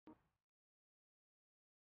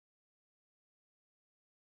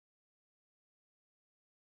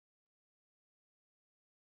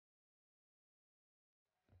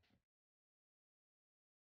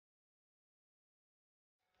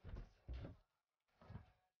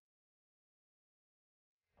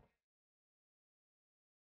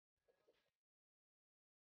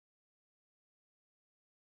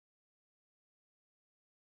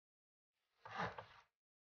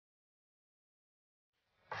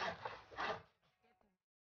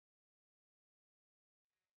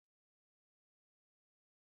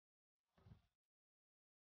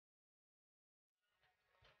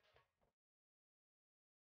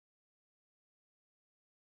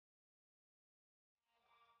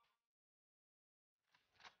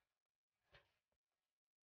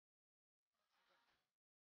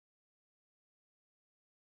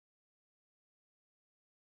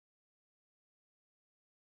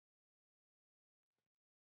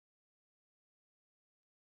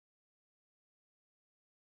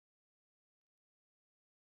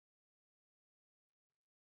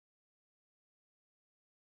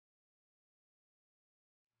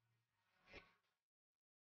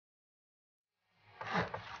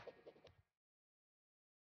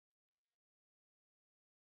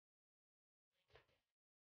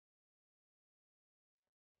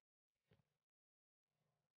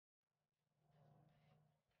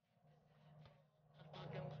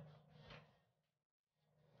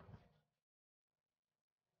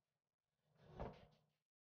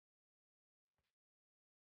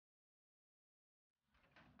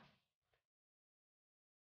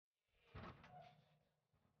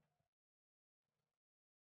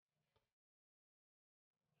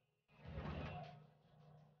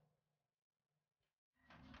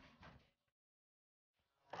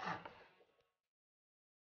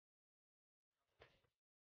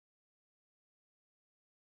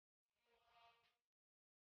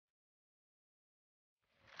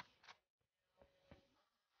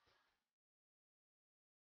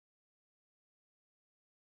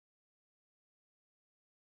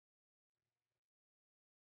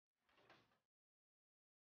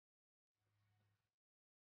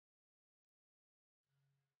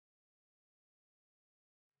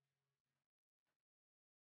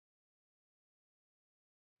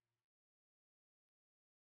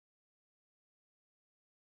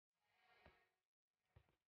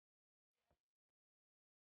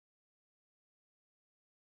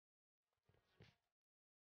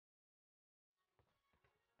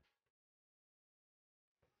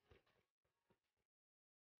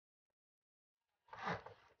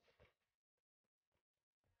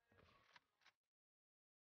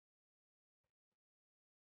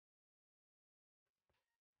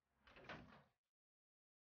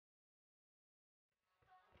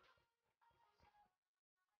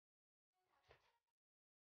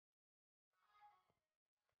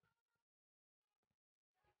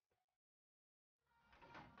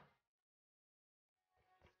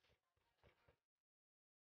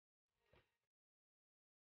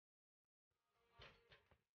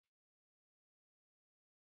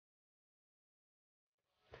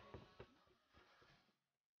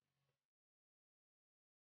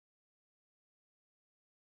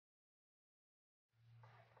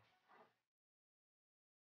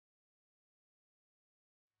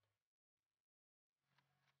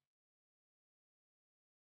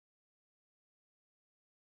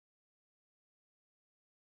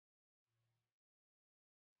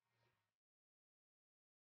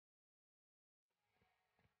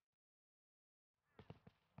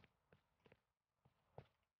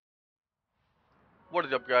What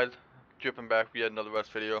is up, guys? Dripping back with yet another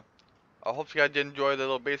rest video. I hope you guys did enjoy the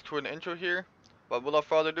little base tour and intro here. But without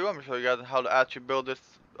further ado, I'm going to show you guys how to actually build this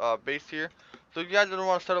base here. So if you guys don't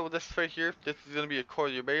want to start with this right here, this is going to be a core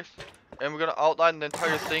of your base. And we're going to outline the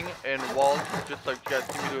entire thing in walls, just like you guys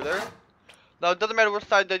see me do there. Now, it doesn't matter which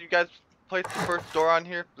side that you guys place the first door on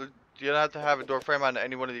here. You don't have to have a door frame on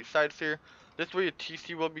any one of these sides here. This is where your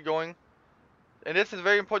TC will be going. And this is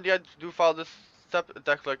very important. You guys do follow this step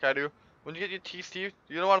exactly like I do. When you get your TC,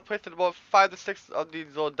 you don't want to place it about 5 to 6 of these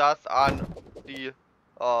little dots on the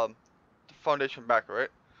foundation back, right?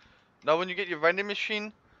 Now when you get your vending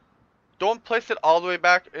machine, don't place it all the way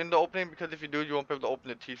back in the opening, because if you do, you won't be able to open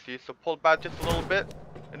the TC. So pull it back just a little bit,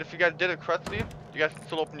 and if you guys did it correctly, you guys can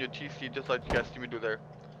still open your TC just like you guys see me do there.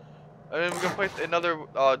 And then we're gonna place another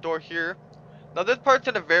door here. Now this part's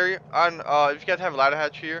gonna vary on if you guys have a ladder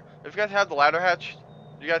hatch here. If you guys have the ladder hatch,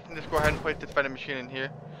 you guys can just go ahead and place this vending machine in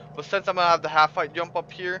here. But since I'm gonna have the half height jump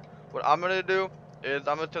up here, what I'm gonna do is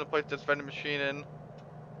I'm just gonna place this vending machine in.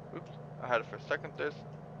 Oops, I had it for a second.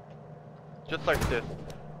 Just like this.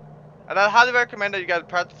 And I highly recommend that you guys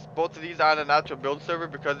practice both of these on an actual build server,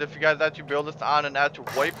 because if you guys actually build this on an actual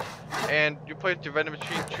wipe and you place your vending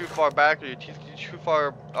machine too far back or your TC too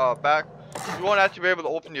far back, you won't actually be able to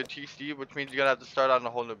open your TC, which means you're gonna have to start on a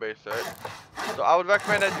whole new base, right? So I would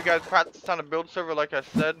recommend that you guys practice on a build server like I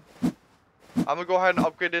said. I'm gonna go ahead and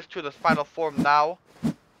upgrade this to the final form now,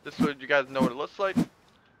 just so you guys know what it looks like.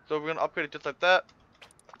 So we're gonna upgrade it just like that.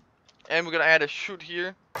 And we're gonna add a chute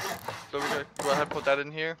here. So we're gonna go ahead and put that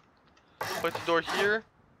in here. Place a door here,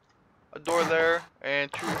 a door there,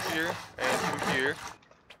 and two here, and two here.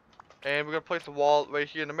 And we're gonna place a wall right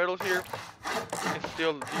here in the middle here. We can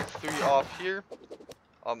steal these three off here.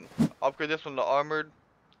 Upgrade this one to armored.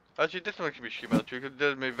 Actually, this one can be sheet metal too, because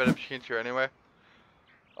there's maybe vending machines here anyway.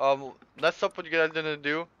 Next up, what you guys are gonna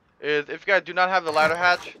do is, if you guys do not have the ladder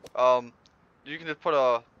hatch, you can just put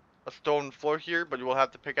a stone floor here, but you will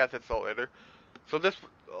have to pick at this out later. So this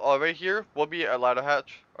right here will be a ladder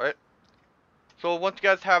hatch, alright? So once you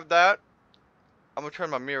guys have that, I'm gonna turn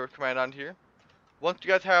my mirror command on here. Once you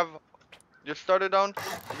guys have your starter down,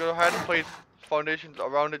 you go ahead and place foundations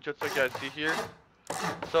around it just like you guys see here.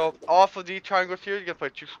 So off of these triangles here, you're gonna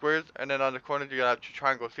place 2 squares, and then on the corners you're gonna have 2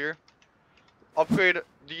 triangles here. Upgrade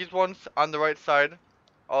these ones on the right side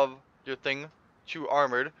of your thing to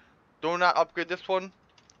armored. Do not upgrade this one.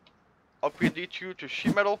 Upgrade these 2 to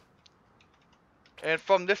sheet metal. And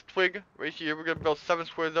from this twig right here, we're gonna build 7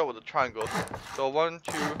 squares out with a triangle. So 1,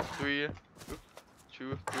 2, 3,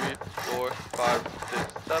 2, 3, 4, 5,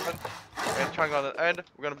 6, 7, and triangle on the end.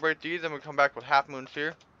 We're gonna break these, and we'll come back with half moons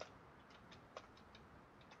here,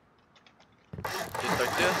 just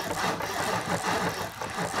like this.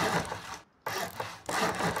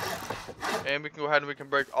 And we can go ahead and we can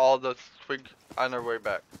break all the twig on our way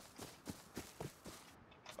back.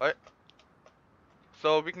 Alright.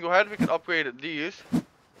 So we can go ahead and we can upgrade these,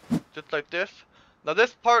 just like this. Now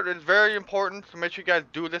this part is very important, so make sure you guys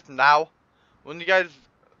do this now. When you guys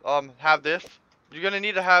have this, you're gonna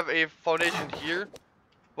need to have a foundation here.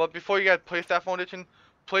 But before you guys place that foundation,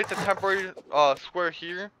 place a temporary square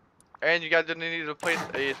here, and you guys are gonna need to place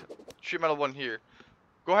a sheet metal one here.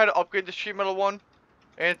 Go ahead and upgrade the sheet metal one,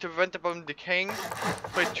 and to prevent it from decaying,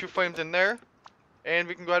 place 2 frames in there, and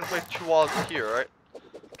we can go ahead and place 2 walls here, right?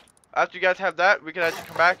 After you guys have that, we can actually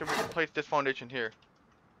come back and we can place this foundation here.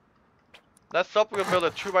 Next up, we're gonna build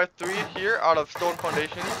a 2x3 here out of stone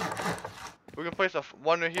foundations. We're gonna place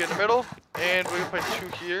one right here in the middle, and we're gonna place 2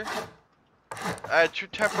 here. Add 2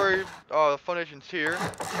 temporary foundations here,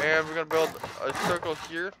 and we're gonna build a circle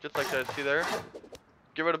here, just like I see there.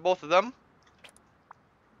 Get rid of both of them.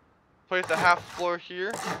 Place a half floor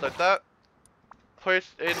here, just like that.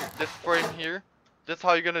 Place in this frame here. This is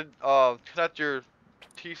how you're gonna connect your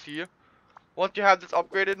TC. Once you have this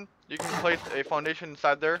upgraded, you can place a foundation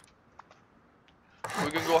inside there.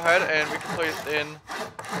 We can go ahead and we can place in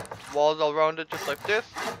walls all around it just like this,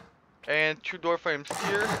 and 2 door frames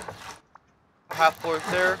here, half floors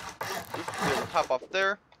there. Oops, the top off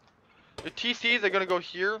there. The TCs are gonna go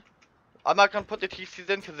here. I'm not gonna put the TCs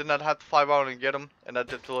in because then I'd have to fly around and get them, and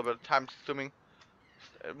that's just a little bit of time consuming.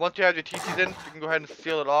 Once you have your TCs in, you can go ahead and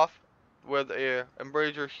seal it off with a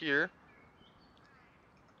embrasure here.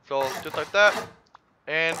 So just like that,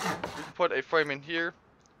 and we can put a frame in here,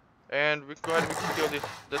 and we can go ahead and we can seal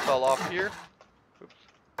this all off here. Oops,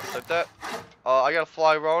 just like that. I gotta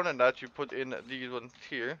fly around and actually put in these ones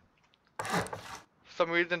here. For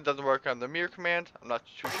some reason it doesn't work on the mirror command. I'm not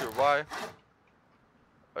too sure why.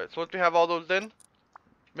 Alright, so once we have all those in,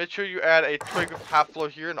 make sure you add a twig half floor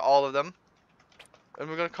here in all of them. And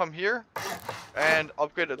we're gonna come here and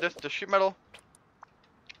upgrade this to sheet metal.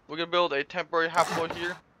 we're gonna build a temporary half floor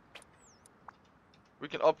here. We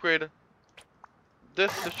can upgrade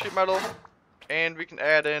this to sheet metal, and we can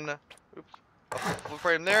add in, oops, a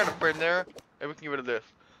frame there and a frame there, and we can get rid of this.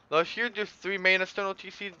 Now here, just 3 main external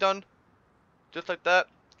TCs done, just like that.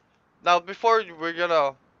 Now before we're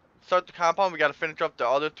gonna start the compound, we gotta finish up the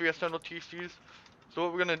other 3 external TCs. So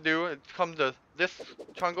what we're gonna do is come to this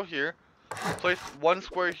triangle here, place 1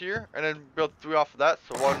 square here, and then build 3 off of that.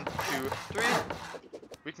 So 1, 2, 3.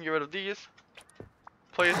 We can get rid of these.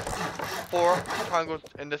 Place 4 triangles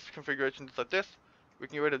in this configuration just like this. We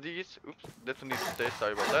can get rid of these. Oops, this one needs to stay.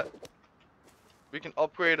 Sorry about that. We can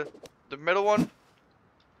upgrade the middle one,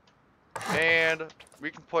 and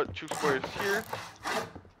we can put 2 squares here,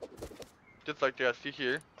 just like you see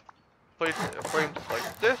here. Place a frame just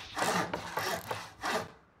like this.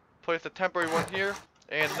 Place a temporary one here,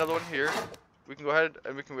 and another one here. We can go ahead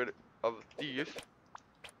and we can get rid of these.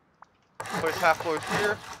 Place half floors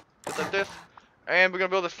here, just like this. And we're gonna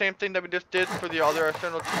build the same thing that we just did for the other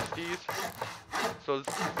external TCs. So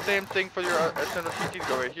same thing for your external TCs,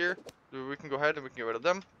 go right here. We can go ahead and we can get rid of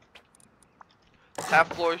them.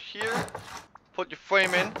 Half floor here. Put your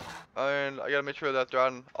frame in, and I gotta make sure that they're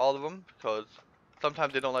on all of them because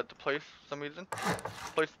sometimes they don't like to place for some reason.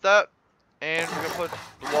 Place that, and we're gonna put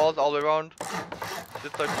the walls all around,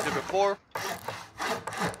 just like we did before.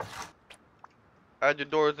 Add your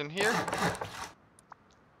doors in here.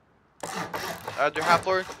 Add your half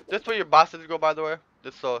floor. This way your bosses go, by the way,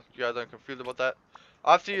 just so you guys aren't confused about that.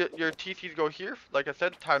 Obviously, your TCs go here, like I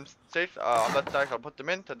said, times 6. On that side, I'll put them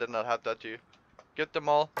in, and then I'll have that to get them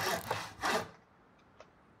all.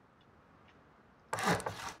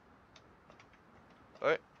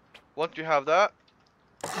 Alright, once you have that,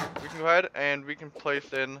 we can go ahead and we can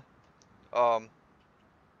place in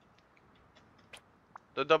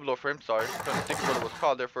the double door frame. Sorry, couldn't think of what it was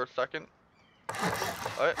called there for a second.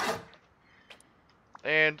 Alright,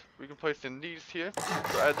 and we can place in these here,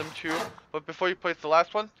 so add them too. But before you place the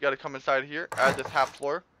last one, you gotta come inside here, add this half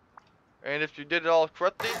floor. And if you did it all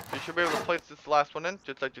correctly, you should be able to place this last one in,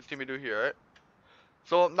 just like you see me do here, right?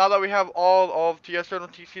 So now that we have all of the external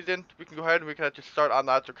TCs in, we can go ahead and we can actually start on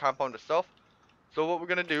the actual compound itself. So what we're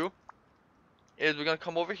gonna do is we're gonna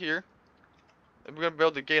come over here, and we're gonna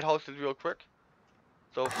build the gatehouses real quick.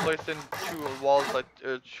 So place in 2 walls, like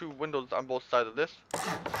 2 windows on both sides of this.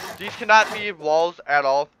 These cannot be walls at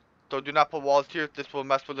all, so do not put walls here. This will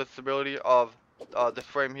mess with the stability of this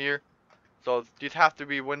frame here. So these have to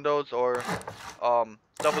be windows or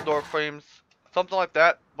double door frames, something like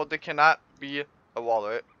that, but they cannot be a wall,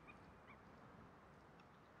 right?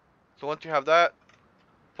 So once you have that,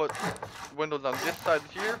 put windows on this side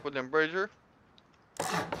here with the embrasure.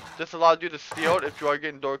 This allows you to see out if you are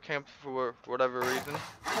getting door camped for whatever reason.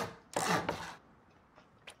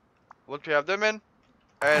 Once you have them in,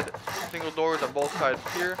 add single doors on both sides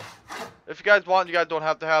here. If you guys want, you guys don't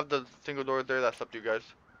have to have the single doors there, that's up to you guys.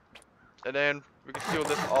 And then we can seal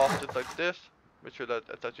this off just like this. Make sure that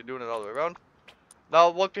that's actually doing it all the way around. Now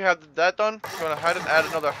once we have that done, we're going to ahead and add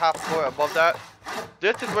another half floor above that.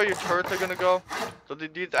 This is where your turrets are going to go. So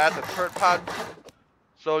these add the turret pod.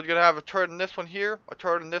 So you're going to have a turret in this one here, a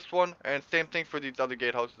turret in this one, and same thing for these other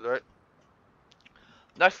gatehouses, right?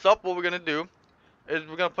 Next up, what we're going to do is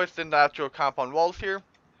we're going to place in the actual compound walls here.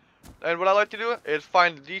 And what I like to do is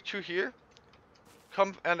find these 2 here.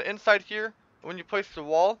 Come on the inside here. When you place the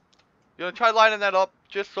wall, you're going to try lining that up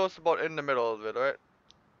just so it's about in the middle of it, alright?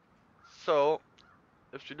 So,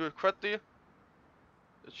 if you do it correctly, it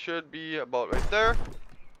should be about right there.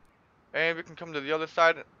 And we can come to the other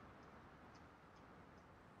side.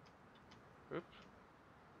 Oops.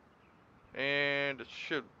 And it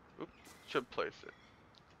should place it.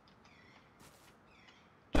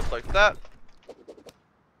 Just like that.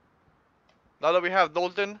 Now that we have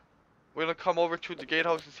those in, we're going to come over to the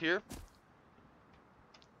gatehouses here.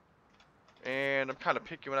 And I'm kind of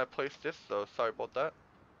picky when I place this, so sorry about that.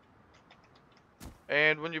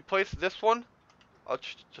 And when you place this one, I'll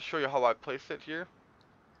just show you how I place it here.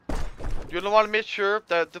 You're going to want to make sure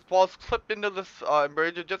that this wall's clipped into this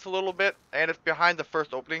embrasure just a little bit, and it's behind the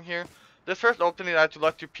first opening here. This first opening actually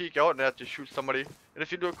lets you peek out and actually shoot somebody. And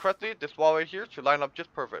if you do it correctly, this wall right here should line up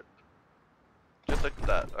just perfect. Just like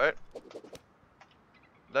that, alright?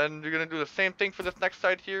 Then you're going to do the same thing for this next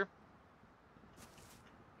side here.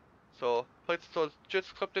 So place it so it's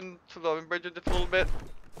just clipped into the embrasure just a little bit.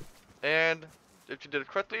 And if you did it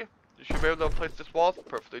correctly, you should be able to place this wall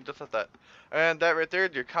perfectly, just like that. And that right there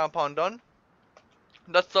is your compound done.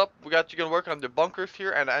 Next up, we got you gonna work on the bunkers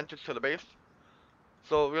here and the entrance to the base.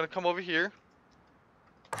 So we're gonna come over here,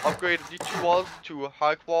 upgrade these 2 walls to a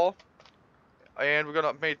high wall. And we're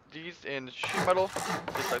gonna make these in sheet metal,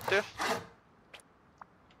 just like this.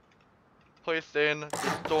 Place in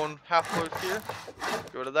the stone half floors here.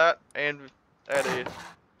 Get rid of that, and add a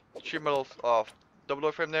sheet metal double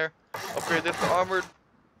door frame there. Upgrade this to armored,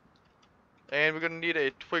 and we're gonna need a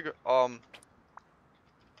twig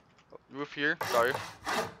roof here. Sorry.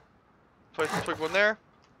 Place the twig one there,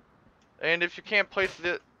 and if you can't place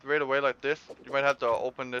it right away like this, you might have to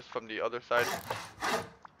open this from the other side.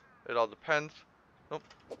 It all depends. Nope.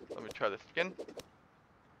 Let me try this again.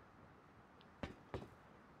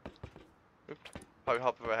 Oops. Probably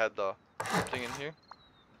help if I had the thing in here.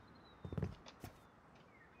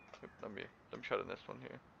 Oop, let me try this one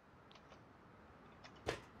here.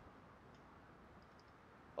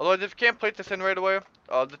 Although if you can't place this in right away,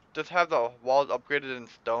 just have the walls upgraded in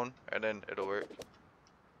stone, and then it'll work.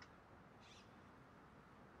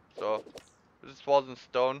 So, if this wall's in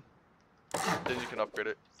stone, then you can upgrade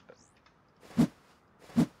it.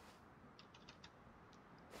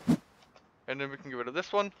 And then we can get rid of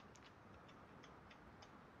this one.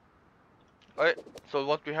 Alright, so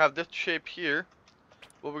once we have this shape here,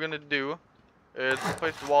 what we're gonna do is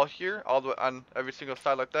place the wall here, all the way on every single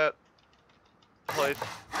side like that. Place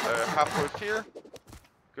half floors here.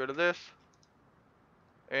 Go to this.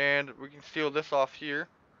 And we can seal this off here.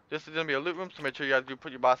 This is gonna be a loot room, so make sure you guys do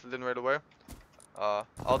put your bosses in right away.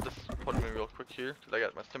 I'll just put them in real quick here, because I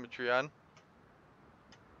got my symmetry on.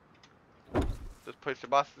 Just place your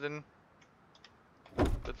bosses in.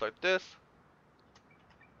 Just like this.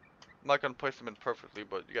 I'm not gonna place them in perfectly,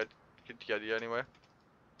 but you guys get the idea anyway.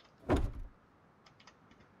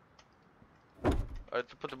 Alright,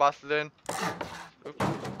 so put the bosses in. Oops.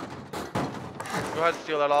 Go ahead and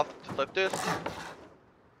seal that off just like this.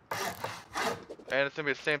 And it's gonna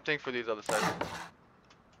be the same thing for these other sides.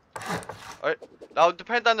 Alright, now it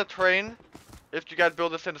depends on the terrain. If you guys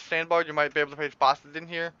build this in a sandbar, you might be able to place bosses in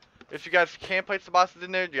here. If you guys can't place the bosses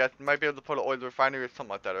in there, you guys might be able to put an oil refinery or something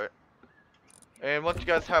like that, alright? And once you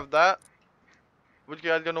guys have that, what you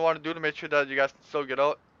guys gonna want to do to make sure that you guys can still get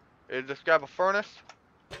out is just grab a furnace.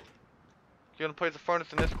 You're gonna place a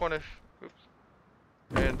furnace in this corner, oops,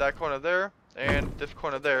 and that corner there, and this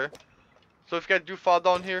corner there. So if you guys do fall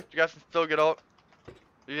down here, you guys can still get out.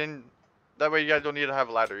 That way you guys don't need to have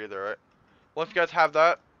a ladder either, right? Once you guys have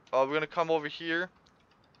that, we're gonna come over here.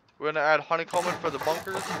 We're gonna add honeycombing for the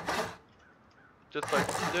bunkers, just like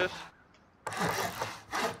this.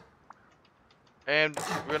 And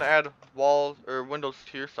we're gonna add walls or windows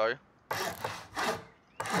here, sorry.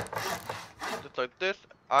 Just like this,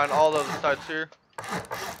 on all of the sides here.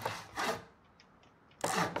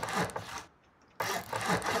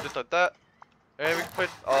 Just like that. And we can put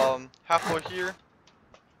half floor here.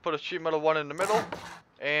 Put a sheet metal one in the middle.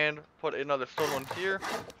 And put another stone one here.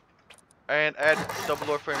 And add double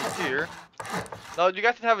door frames here. Now you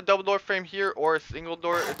guys can have a double door frame here or a single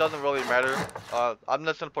door, it doesn't really matter. I'm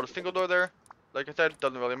just gonna put a single door there. Like I said, it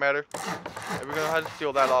doesn't really matter. And we're gonna have to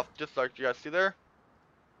seal that off just like you guys see there.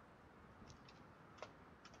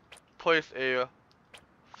 Place a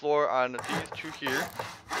floor on these two here.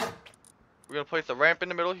 We're gonna place a ramp in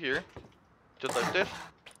the middle here, just like this.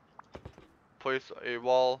 Place a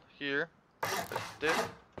wall here, like this.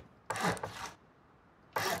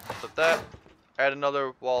 Just like that. Add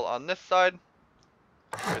another wall on this side,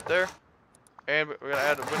 right there. And we're gonna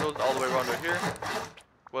add windows all the way around right here,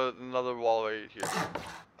 with another wall right here.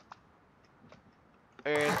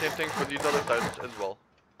 And same thing for these other sides as well.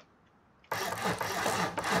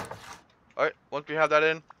 Alright, once we have that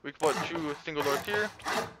in, we can put two single doors here.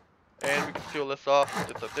 And we can seal this off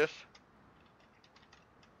just like this.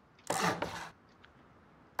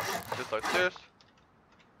 Just like this.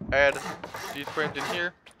 Add these frames in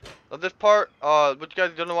here. Now this part, what you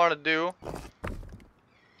guys are gonna want to do,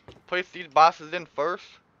 place these bosses in first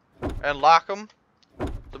and lock them.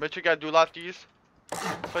 So make sure you guys do lock these.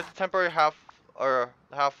 Place a temporary half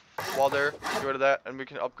wall there, get rid of that, and we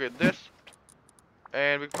can upgrade this.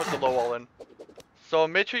 And we can put the low wall in. So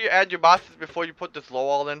make sure you add your bosses before you put this low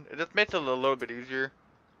wall in. It just makes it a little bit easier.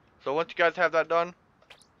 So once you guys have that done,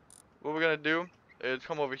 what we're gonna do is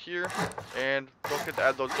come over here and don't forget to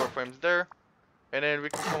add those door frames there. And then we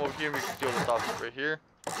can come over here and we can seal this off right here.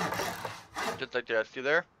 Just like you guys see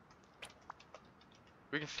there.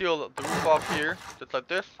 We can seal the roof off here, just like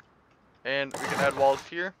this. And we can add walls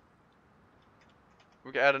here.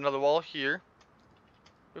 We can add another wall here.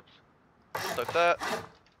 Oops. Just like that.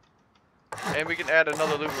 And we can add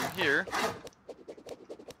another loot room here.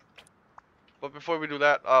 But before we do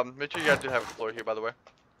that, make sure you guys do have a floor here, by the way.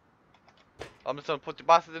 I'm just gonna put the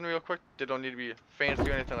bosses in real quick. They don't need to be fancy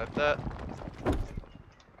or anything like that.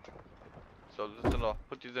 So just gonna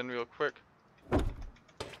put these in real quick.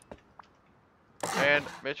 And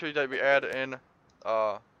make sure that we add in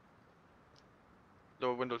the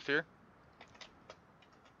windows here.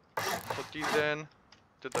 Put these in.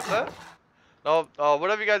 Just like that. Now,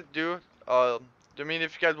 whatever you guys do, I mean,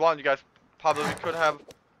 if you guys want, you guys probably could have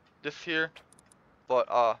this here, but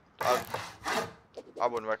I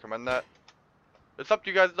wouldn't recommend that. It's up to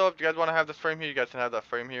you guys though. If you guys want to have this frame here, you guys can have that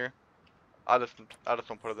frame here. I just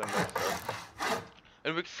don't put it in there. So.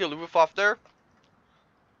 And we can seal the roof off there.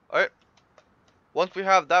 Alright. Once we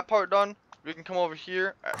have that part done, we can come over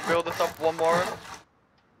here and build this up one more.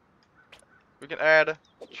 We can add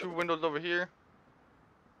 2 windows over here.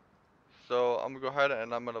 So I'm gonna go ahead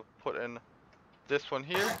and I'm gonna put in this one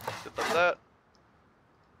here, just like that.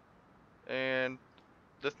 And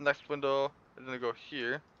this next window is gonna go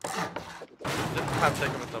here. This time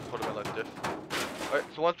take them and put them in like this. Alright,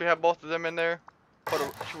 so once we have both of them in there, put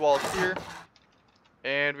 2 walls here.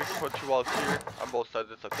 And we can put 2 walls here on both sides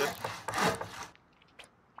just like this.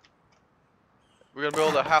 We're gonna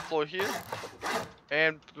build a half floor here.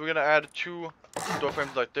 And we're gonna add 2 door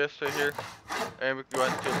frames like this right here. And we can go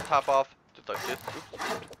ahead and seal the top off just like this.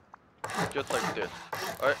 Oops. Just like this.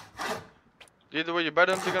 Alright. These are where your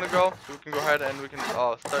bedrooms are gonna go. So we can go ahead and we can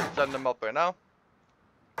start setting them up right now.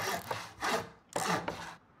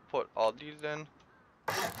 Put all these in.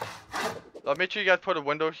 Make sure you guys put a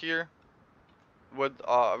window here with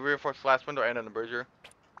a reinforced glass window and an embrasure.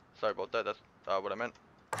 Sorry about that, that's what I meant.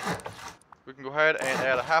 We can go ahead and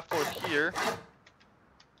add a half floor here.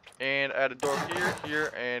 And add a door here,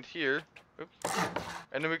 here, and here. Oops.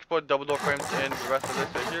 And then we can put double door frames in the rest of this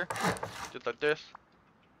right here. Just like this.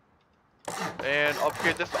 And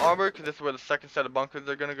upgrade this to armor, because this is where the second set of bunkers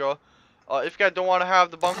are going to go. If you guys don't want to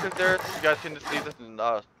have the bunkers there, you guys can just leave this in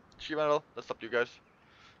sheet metal. That's up to you guys.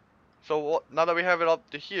 So now that we have it up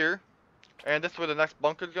to here, and this is where the next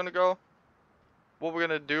bunker is going to go, what we're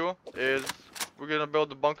going to do is we're going to build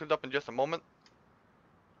the bunkers up in just a moment.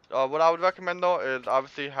 What I would recommend though is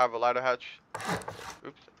obviously have a ladder hatch.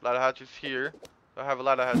 Oops, ladder hatch is here. So I have a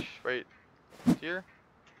ladder hatch right here,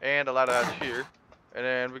 and a ladder hatch here, and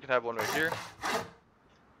then we can have one right here.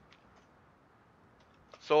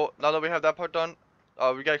 So now that we have that part done,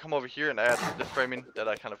 we gotta come over here and add this framing that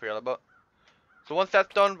I kind of forgot about. So once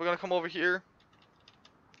that's done, we're gonna come over here,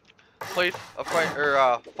 place a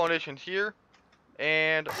foundation here,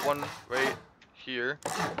 and one right here,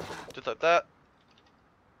 just like that.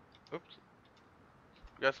 Oops.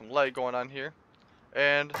 We got some light going on here.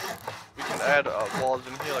 And we can add walls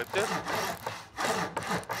in here like this.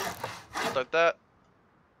 Just like that.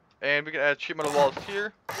 And we can add sheet metal walls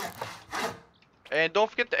here. And don't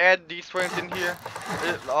forget to add these frames in here.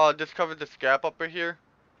 It just covers this gap up right here.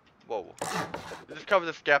 Whoa. It just covers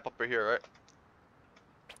this gap up right here, right?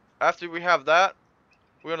 After we have that,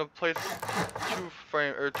 we're gonna place 2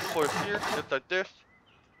 floors here, just like this.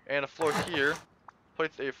 And a floor here.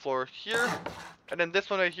 Place a floor here, and then this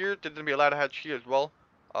one right here, there's gonna be a ladder hatch here as well.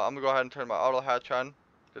 I'm gonna go ahead and turn my auto hatch on.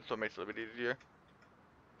 This one makes it a little bit easier.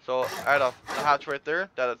 So add a hatch right there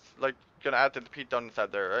that is like gonna add to the peak down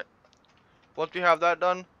inside there, right? Once we have that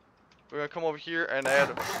done, we're gonna come over here and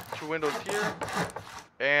add 2 windows here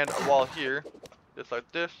and a wall here, just like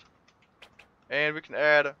this. And we can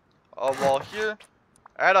add a wall here,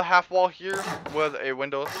 add a half wall here with a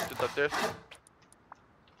window, just like this.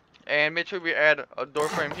 And make sure we add a door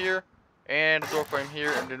frame here and a door frame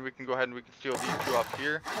here, and then we can go ahead and we can seal these 2 off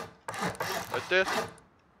here like this.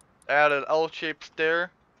 Add an L-shaped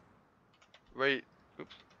stair right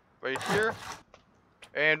here,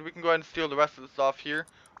 and we can go ahead and seal the rest of this off here.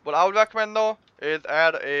 What I would recommend though is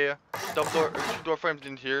add a double door or 2 door frames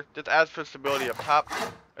in here. Just adds for stability up top,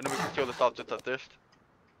 and then we can seal this off just like this.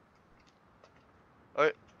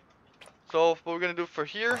 Alright. So what we're gonna do for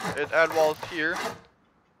here is add walls here.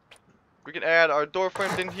 We can add our door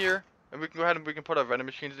frames in here, and we can go ahead and we can put our vending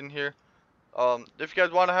machines in here. If you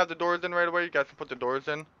guys want to have the doors in right away, you guys can put the doors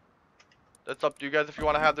in. That's up to you guys if you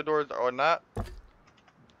want to have the doors or not.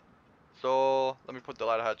 So let me put the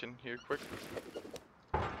ladder hatch in here quick.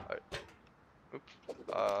 Alright. Oops.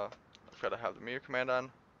 I forgot to have the mirror command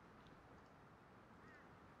on.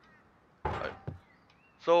 Alright.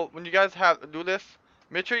 So when you guys do this,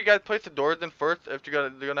 make sure you guys place the doors in first if you're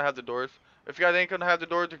gonna have the doors. If you guys ain't gonna have the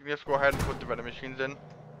doors, you can just go ahead and put the vending machines in.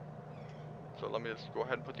 So let me just go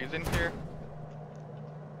ahead and put these in here.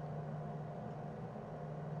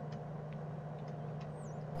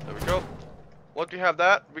 There we go. Once we have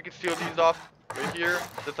that, we can seal these off right here,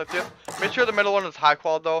 just like this. Make sure the middle one is high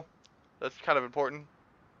quality though. That's kind of important.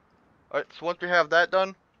 Alright, so once we have that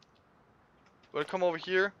done, we're gonna come over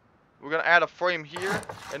here. We're gonna add a frame here,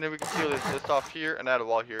 and then we can seal this off here and add a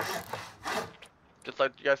wall here. Just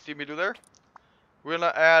like you guys see me do there. we're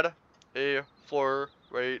gonna add a floor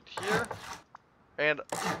right here, and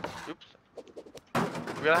oops,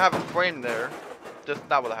 we're gonna have a frame there. Just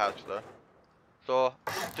not with a hatch though. So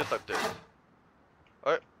just like this.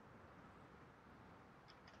 Alright.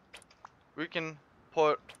 We can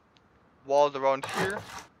put walls around here.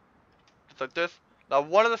 Just like this. Now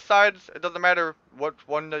one of the sides, it doesn't matter what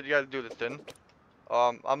one that you guys do this in.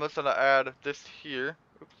 I'm just gonna add this here.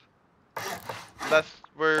 Oops. That's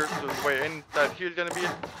where the way inside here is gonna be.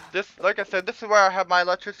 This, like I said, this is where I have my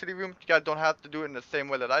electricity room. You guys don't have to do it in the same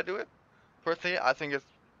way that I do it. Personally, I think it's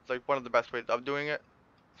like one of the best ways of doing it.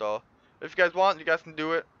 So if you guys want, you guys can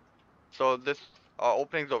do it. So this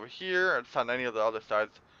opening's over here, it's on any of the other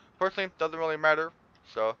sides. Personally, doesn't really matter.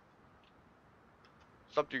 So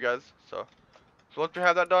it's up to you guys. So once we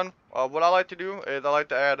have that done, what I like to do is I like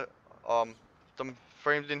to add some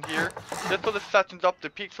frames in here, just so this sections up the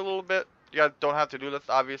peaks a little bit. You guys don't have to do this,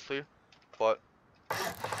 obviously, but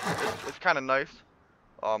it's kind of nice.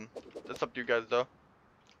 That's up to you guys though.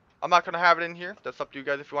 I'm not gonna have it in here. That's up to you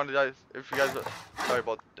guys if you want to guys. If you guys, sorry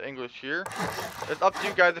about the English here. It's up to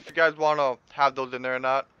you guys if you guys want to have those in there or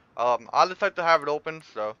not. I just like to have it open.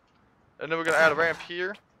 So, and then we're gonna add a ramp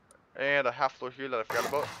here and a half floor here that I forgot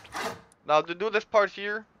about. Now to do this part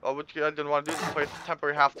here, what you guys didn't want to do is place a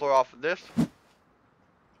temporary half floor off of this.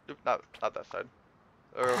 Oop, not that side.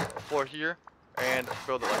 Or a floor here, and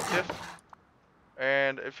build it like this.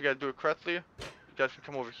 And if you guys do it correctly, you guys can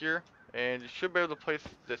come over here. And you should be able to place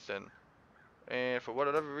this in. And for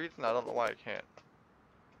whatever reason, I don't know why I can't.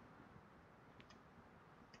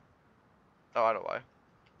 Oh, I know why.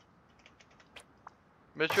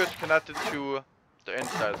 Make sure it's connected to the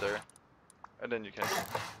inside there. And then you can.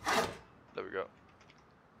 There we go.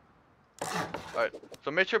 Alright,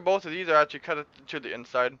 so make sure both of these are actually connected to the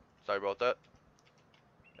inside. Sorry about that.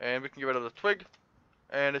 And we can get rid of the twig.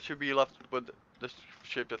 And it should be left with this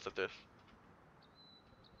shape that's like this.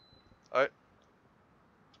 Alright.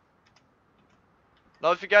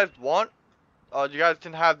 Now if you guys want, you guys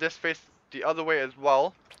can have this face the other way as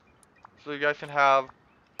well. So you guys can have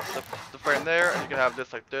the frame there, and you can have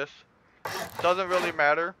this like this. Doesn't really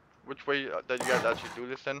matter which way that you guys actually do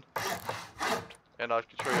this in. And I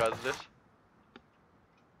can show you guys this.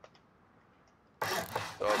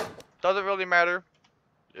 So, doesn't really matter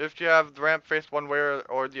if you have the ramp face one way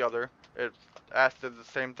or the other. It's asked as the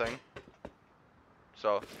same thing.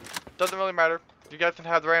 So, doesn't really matter. You guys can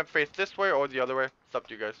have the ramp face this way or the other way. It's up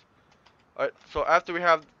to you guys. Alright, so after we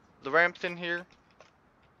have the ramps in here,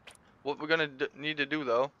 what we're gonna need to do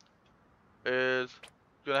though is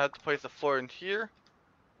we're gonna have to place a floor in here.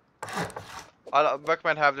 I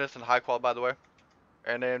recommend having this in high quality, by the way.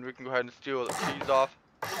 And then we can go ahead and steal the keys off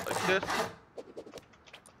like this.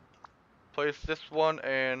 Place this one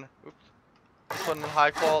and oops, this one in high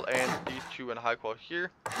qual and these two in high qual here.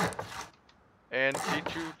 And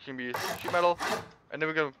these two can be sheet metal. And then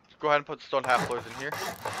we're gonna go ahead and put stone half floors in here.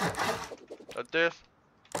 Like this.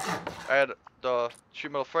 Add the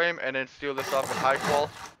sheet metal frame and then steal this off in high qual.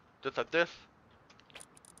 Just like this.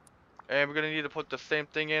 And we're gonna need to put the same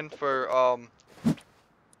thing in for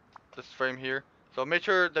this frame here. So make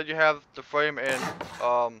sure that you have the frame in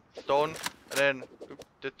stone, and then oops,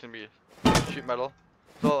 this can be sheet metal.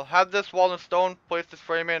 So have this wall in stone, place this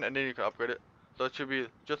frame in, and then you can upgrade it. So it should be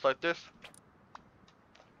just like this.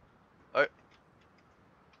 Alright.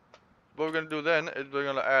 What we're gonna do then is we're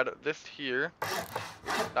gonna add this here.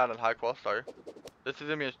 Oops, not in high qual, sorry. This is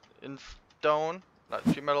gonna be in stone, not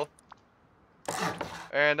sheet metal.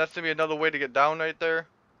 And that's gonna be another way to get down right there.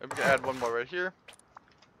 And we can add one more right here.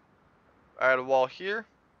 Add a wall here.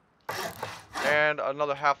 And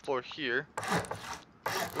another half floor here.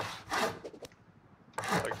 Oops.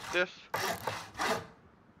 Like this.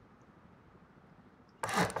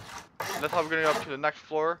 And that's how we're gonna go up to the next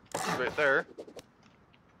floor. Right there.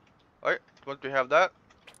 Alright, once we have that,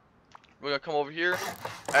 we're gonna come over here.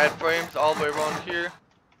 Add frames all the way around here.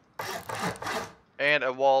 And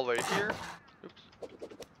a wall right here. Oops.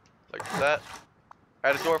 Like that.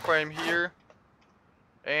 Add a door frame here.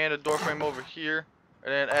 And a door frame over here.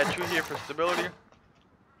 And then add two here for stability.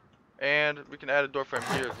 And we can add a door frame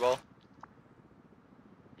here as well.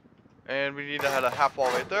 And we need to have a half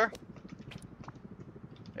wall right there.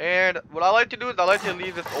 And what I like to do is I like to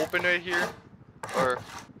leave this open right here. Or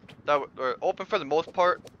open for the most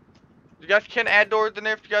part. You guys can add doors in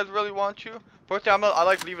there if you guys really want to. Personally, I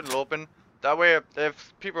like leaving it open. That way,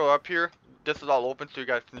 if people are up here, this is all open so you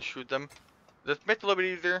guys can shoot them. This makes it a little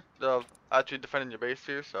bit easier to actually defending your base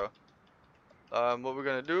here. So, what we're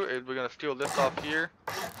gonna do is we're gonna steal this off here,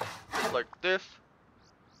 just like this.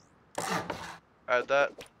 Add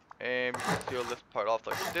that, and we can steal this part off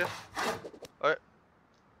like this. Alright,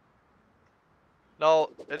 Now,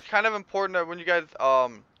 it's kind of important that when you guys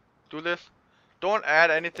do this, don't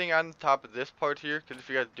add anything on top of this part here, because if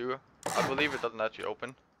you guys do, I believe it doesn't actually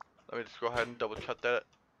open. Let me just go ahead and double check that.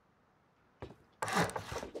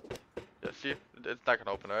 Yeah, see, it's not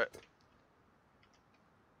gonna open, right?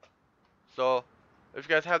 So, if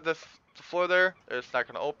you guys have this floor there, it's not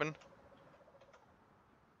gonna open.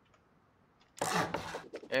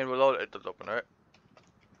 And without it, it does open, right?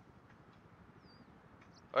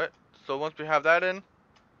 Alright, so once we have that in,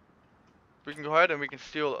 we can go ahead and we can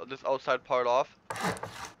seal this outside part off.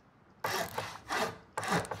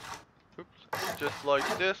 Oops, just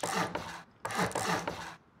like this.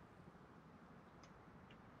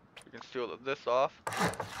 We can seal this off.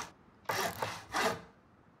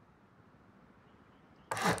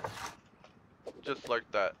 Just like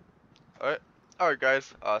that. Alright. Alright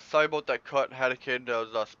guys, sorry about that cut. Had a kid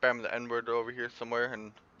that was spamming the N-word over here somewhere,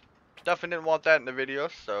 and definitely didn't want that in the video,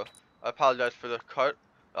 so I apologize for the cut.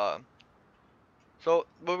 So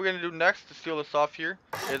what we're gonna do next to seal this off here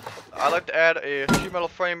is I like to add a sheet metal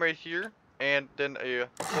frame right here, and then a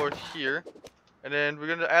floor here, and then we're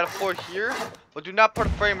gonna add a floor here, but do not put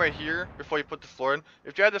a frame right here before you put the floor in.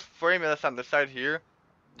 If you add this frame that's on the side here,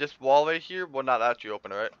 this wall right here will not actually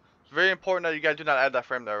open, right? It's very important that you guys do not add that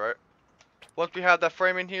frame there, right? Once we have that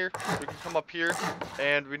frame in here, we can come up here,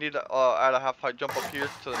 and we need to add a half height jump up here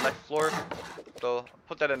to the next floor. So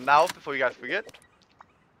put that in now before you guys forget.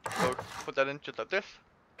 So put that in just like this.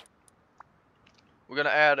 We're gonna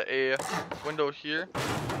add a window here.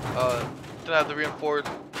 To have the reinforced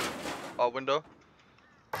window,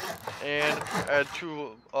 and add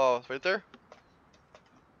two right there,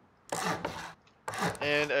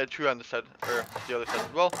 and add two on the side or the other side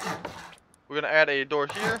as well. We're gonna add a door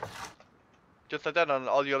here, just like that on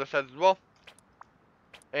all the other sides as well.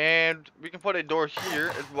 And we can put a door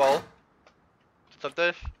here as well, just like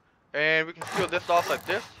this. And we can seal this off like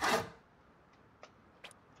this.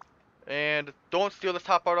 And don't seal this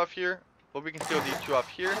top part off here, but we can seal these two off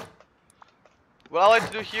here. What I like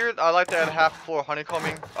to do here, I like to add half floor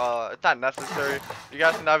honeycombing. It's not necessary. You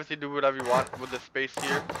guys can obviously do whatever you want with this space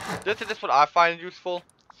here. This is just what I find useful.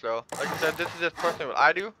 So, like I said, this is just personally what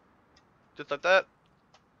I do. Just like that.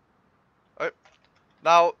 Alright.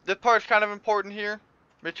 Now, this part is kind of important here.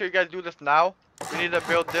 Make sure you guys do this now. We need to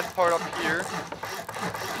build this part up here.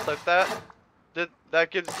 Just like that.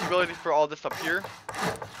 That gives stability for all this up here.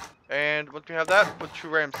 And once we have that, put two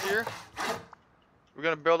ramps here. We're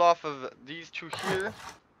going to build off of these two here.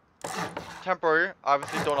 Temporary.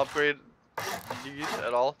 Obviously, don't upgrade these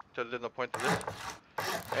at all, because there's no point to this.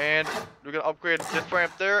 And we're going to upgrade this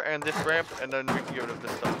ramp there and this ramp, and then we can get rid of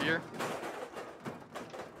this stuff here.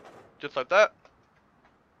 Just like that.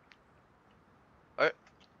 Alright.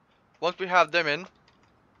 Once we have them in,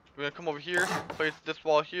 we're going to come over here, place this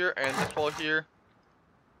wall here and this wall here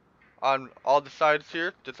on all the sides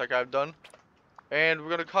here, just like I've done. And we're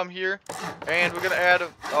gonna come here, and we're gonna add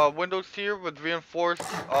windows here with reinforced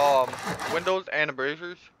windows and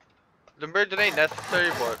embrasures. The embrasure ain't necessary,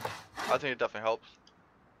 but I think it definitely helps.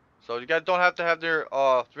 So you guys don't have to have their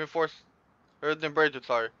reinforced, or the embrasure,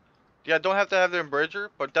 sorry. You guys don't have to have their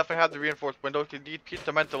embrasure, but definitely have the reinforced windows. These pieces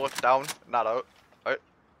are meant to look down, not out. Alright.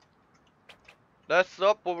 Next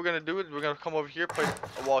up, what we're gonna do is we're gonna come over here, place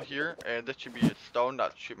a wall here, and this should be stone,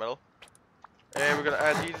 not sheet metal. And we're gonna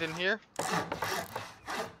add these in here.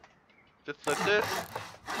 Just like this.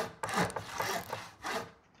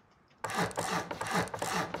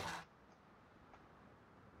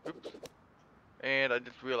 Oops. And I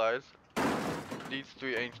just realized these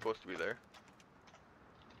three ain't supposed to be there.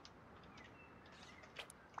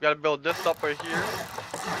 We gotta build this up right here.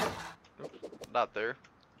 Oops, not there.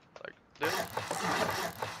 Like this.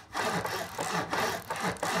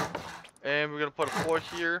 And we're gonna put a floor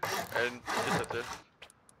here, and just like this.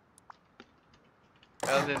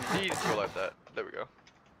 And then these go like that. There we go.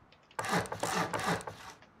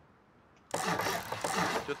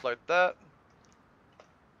 Just like that.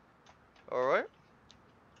 Alright.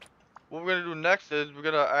 What we're gonna do next is we're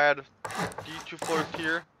gonna add these two floors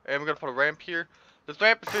here, and we're gonna put a ramp here. This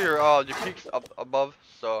ramp is for your peaks up above,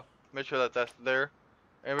 so make sure that that's there.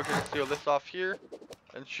 And we're gonna seal this off here,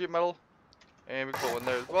 and sheet metal, and we put one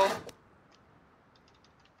there as well.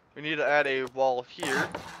 We need to add a wall here,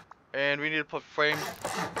 and we need to put frames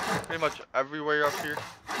pretty much everywhere up here.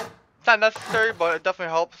 It's not necessary, but it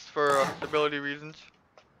definitely helps for stability reasons.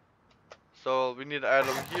 So we need to add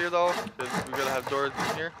them here though, because we're gonna have doors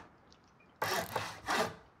in here.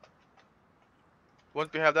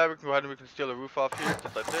 Once we have that, we can go ahead and we can seal the roof off here,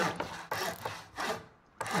 just like this.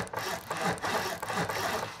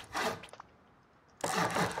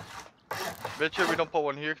 Make sure we don't put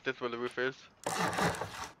one here, because that's where the roof is.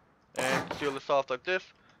 and seal this off like this.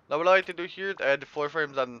 Now what I like to do here is add the floor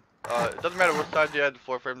frames on, it doesn't matter which side you add the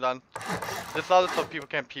floor frames on. This allows it so people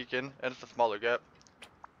can't peek in, and it's a smaller gap.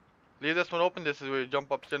 Leave this one open, this is where your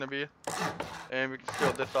jump up's gonna be. And we can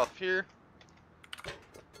seal this off here.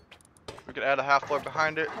 We can add a half floor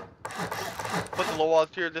behind it. Put the low walls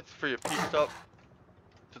here, this is for your peaks up.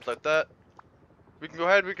 Just like that. We can go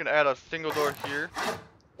ahead, we can add a single door here.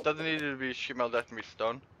 Doesn't need to be sheet metal, that can be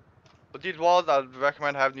stone. But these walls, I'd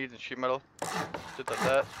recommend having these in sheet metal. Just like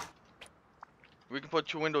that. We can put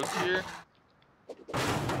 2 windows here.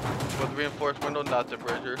 With reinforced window, not zip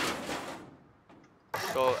brazier.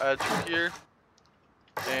 So add 2 here.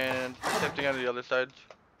 And same thing on the other side.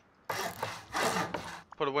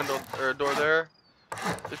 Put a window or a door there.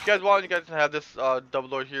 If you guys want, you guys can have this double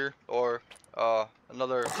door here or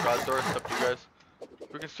another garage door. It's up to you guys.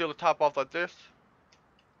 We can seal the top off like this.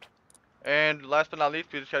 And last but not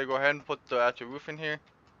least, we just gotta go ahead and put the actual roof in here.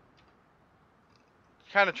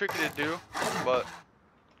 It's kind of tricky to do, but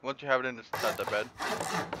once you have it in, it's not that bad.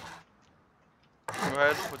 Go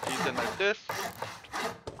ahead, put these in like this.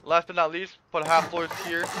 Last but not least, put half floors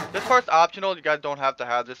here. This part's optional. You guys don't have to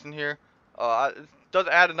have this in here. It does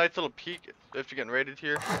add a nice little peak if you're getting rated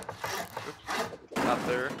here. Oops, not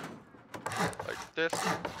there. Like this.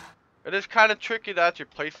 It is kind of tricky to actually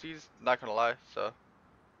place these. Not gonna lie. So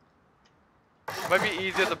it might be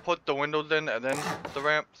easier to put the windows in and then the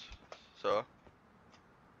ramps. So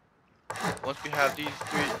once we have these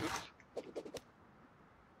 3, oops.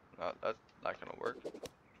 No, that's not gonna work.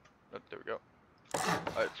 Oh, there we go.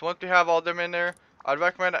 Alright, so once we have all them in there, I'd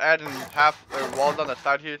recommend adding half walls on the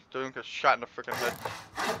side here so you don't get shot in the freaking head.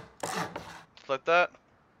 Just like that.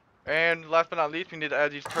 And last but not least, we need to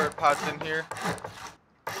add these turret pods in here.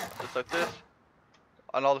 Just like this.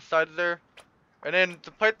 On all the sides there. And then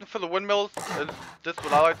the placement for the windmills is this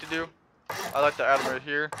what I like to do. I like to add them right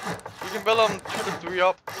here. You can build them 2 to 3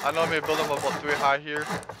 up. I normally build them about 3 high here.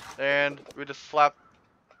 And we just slap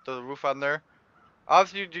the roof on there.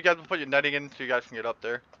 Obviously, you guys will put your netting in so you guys can get up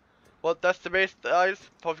there. Well, that's the base, guys.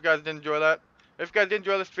 Hope you guys did enjoy that. If you guys did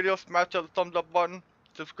enjoy this video, smash that thumbs up button,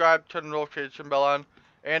 subscribe, turn the notification bell on.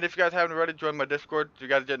 And if you guys haven't already, join my Discord so you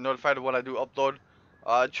guys get notified of when I do upload.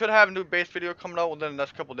 I should have a new base video coming out within the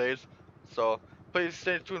next couple days. So, please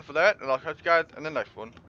stay tuned for that, and I'll catch you guys in the next one.